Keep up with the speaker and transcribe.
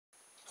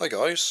Hi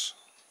guys,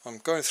 I'm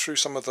going through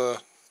some of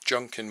the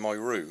junk in my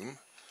room.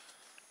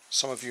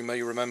 Some of you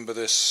may remember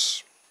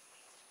this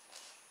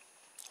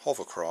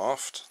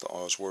hovercraft that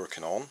I was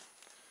working on,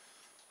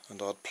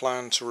 and I'd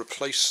planned to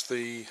replace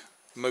the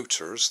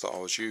motors that I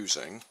was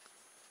using,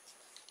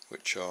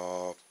 which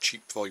are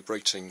cheap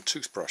vibrating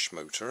toothbrush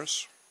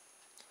motors,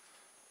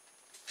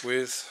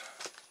 with,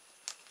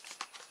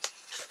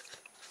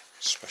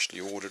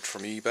 specially ordered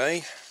from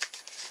eBay,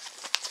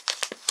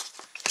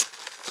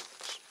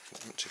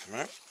 empty them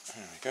out.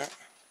 There we go.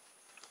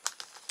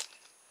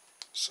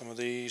 Some of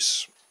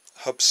these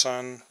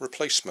Hubsan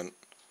replacement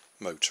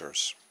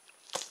motors.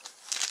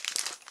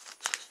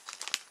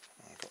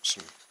 I've got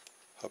some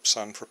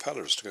Hubsan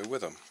propellers to go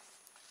with them.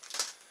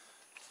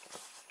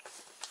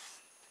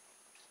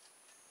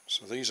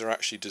 So these are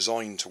actually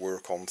designed to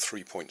work on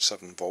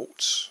 3.7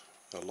 volts,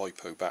 a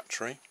LiPo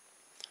battery.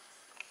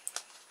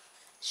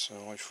 So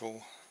I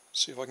shall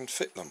see if I can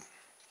fit them.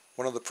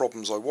 One of the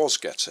problems I was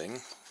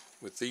getting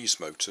with these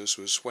motors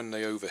was when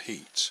they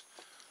overheat,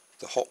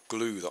 the hot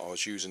glue that I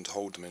was using to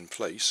hold them in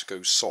place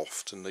goes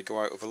soft and they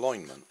go out of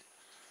alignment.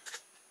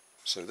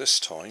 So this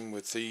time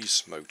with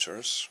these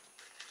motors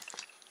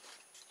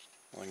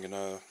I'm going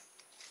to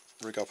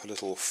rig up a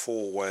little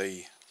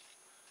four-way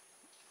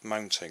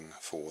mounting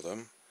for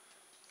them,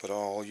 but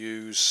I'll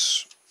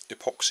use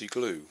epoxy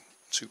glue,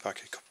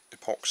 2-pack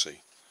epoxy,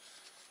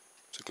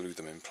 to glue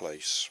them in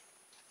place.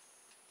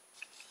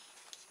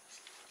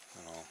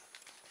 And I'll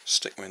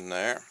stick them in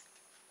there.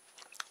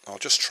 I'll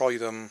just try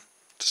them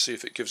to see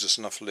if it gives us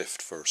enough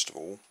lift first of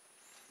all,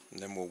 and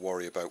then we'll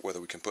worry about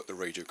whether we can put the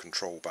radio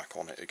control back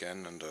on it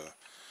again and a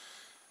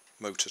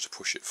motor to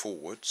push it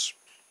forwards.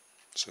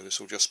 So this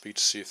will just be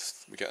to see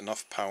if we get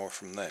enough power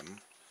from them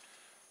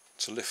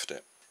to lift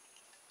it.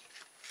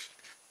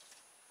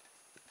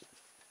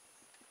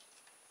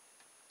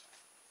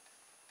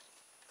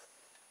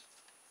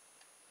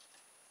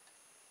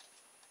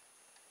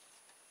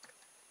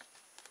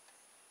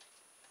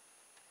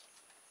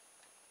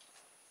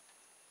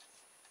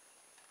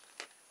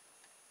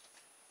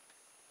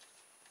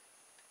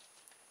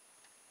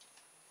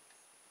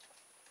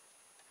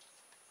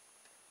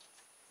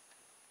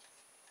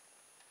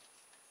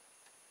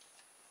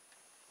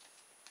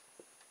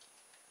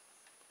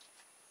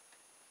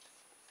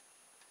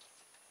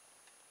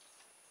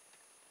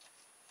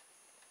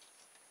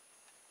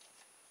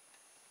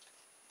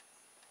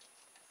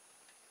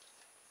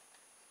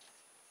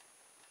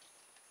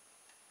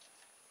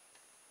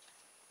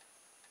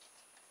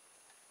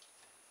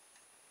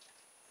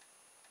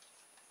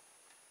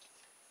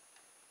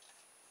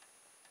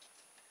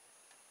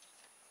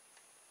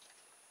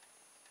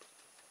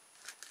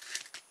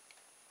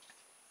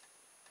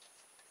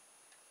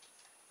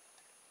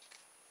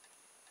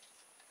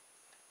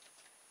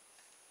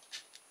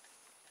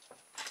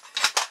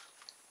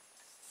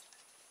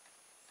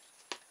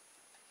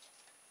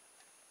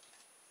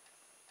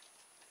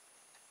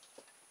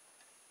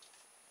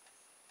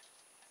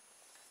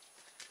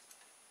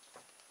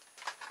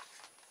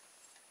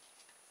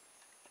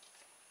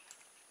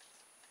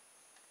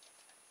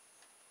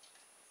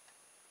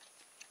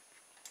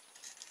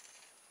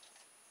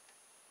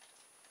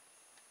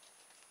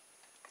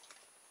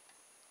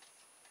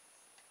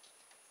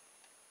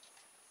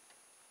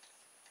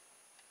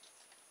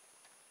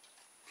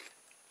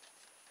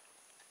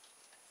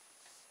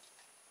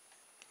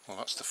 Well,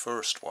 that's the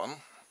first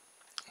one.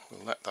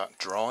 We'll let that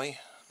dry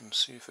and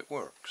see if it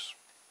works.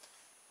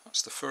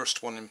 That's the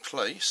first one in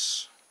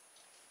place.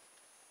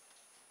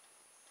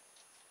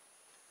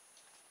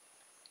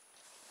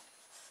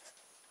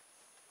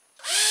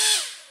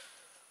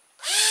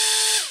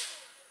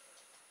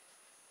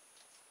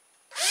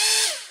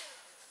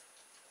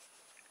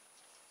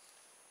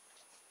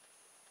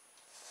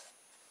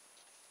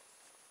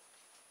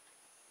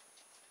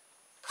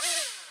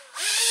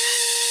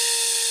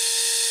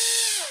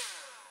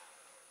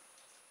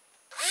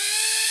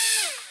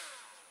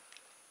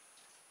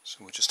 So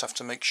we'll just have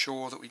to make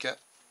sure that we get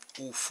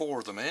all four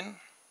of them in,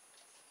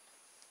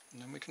 and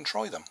then we can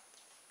try them.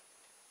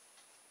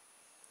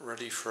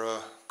 Ready for a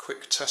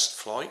quick test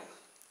flight.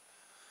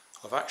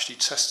 I've actually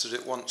tested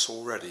it once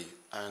already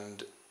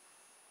and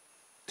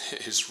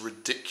it is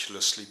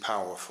ridiculously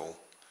powerful.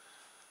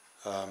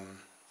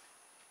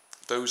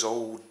 Those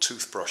old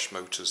toothbrush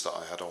motors that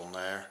I had on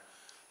there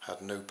had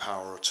no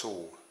power at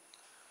all.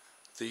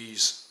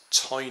 These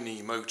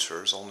tiny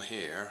motors on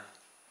here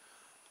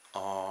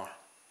are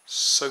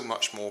so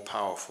much more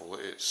powerful,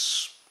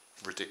 it's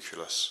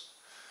ridiculous.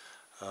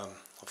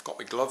 I've got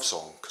my gloves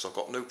on because I've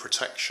got no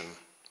protection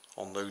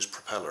on those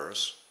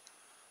propellers,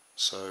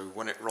 so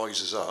when it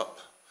rises up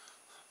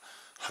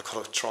I've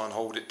got to try and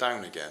hold it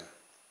down again.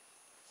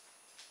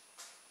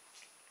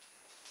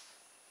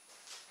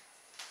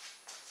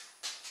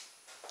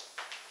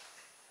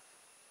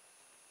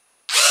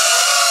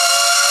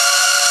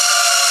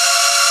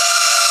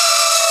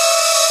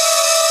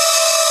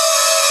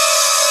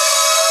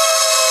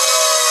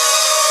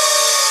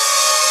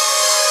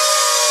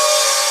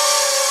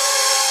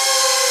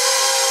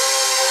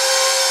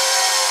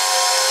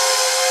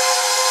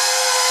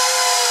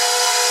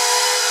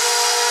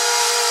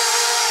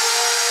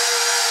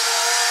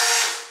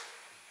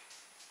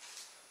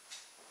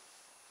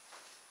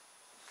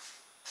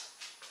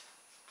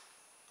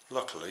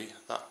 luckily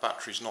that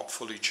battery's not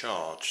fully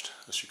charged.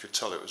 As you could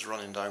tell, it was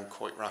running down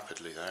quite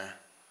rapidly there.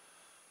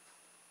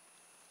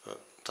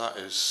 But that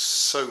is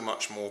so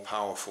much more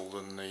powerful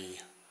than the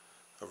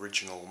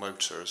original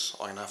motors.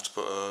 I'm going to have to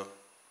put a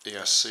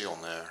ESC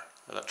on there,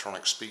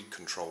 electronic speed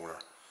controller,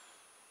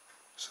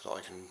 so that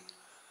I can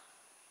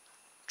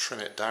trim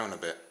it down a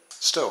bit.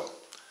 Still,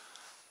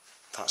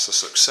 that's a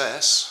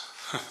success.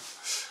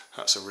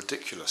 That's a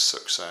ridiculous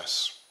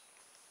success.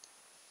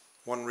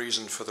 One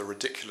reason for the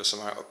ridiculous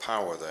amount of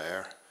power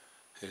there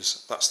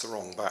is that's the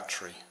wrong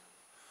battery.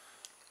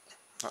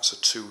 That's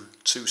a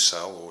 2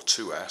 cell or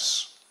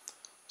 2S,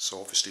 so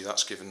obviously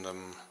that's giving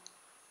them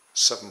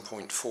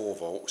 7.4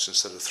 volts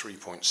instead of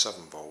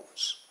 3.7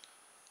 volts.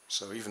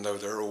 So even though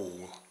they're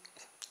all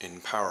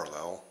in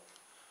parallel,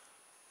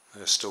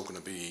 they're still going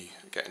to be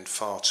getting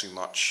far too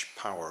much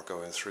power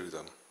going through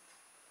them.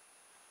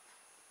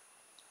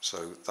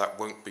 So that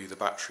won't be the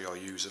battery I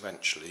use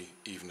eventually,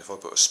 even if I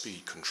put a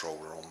speed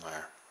controller on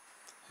there.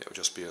 It'll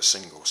just be a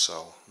single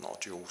cell,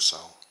 not a dual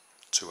cell,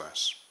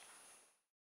 2S.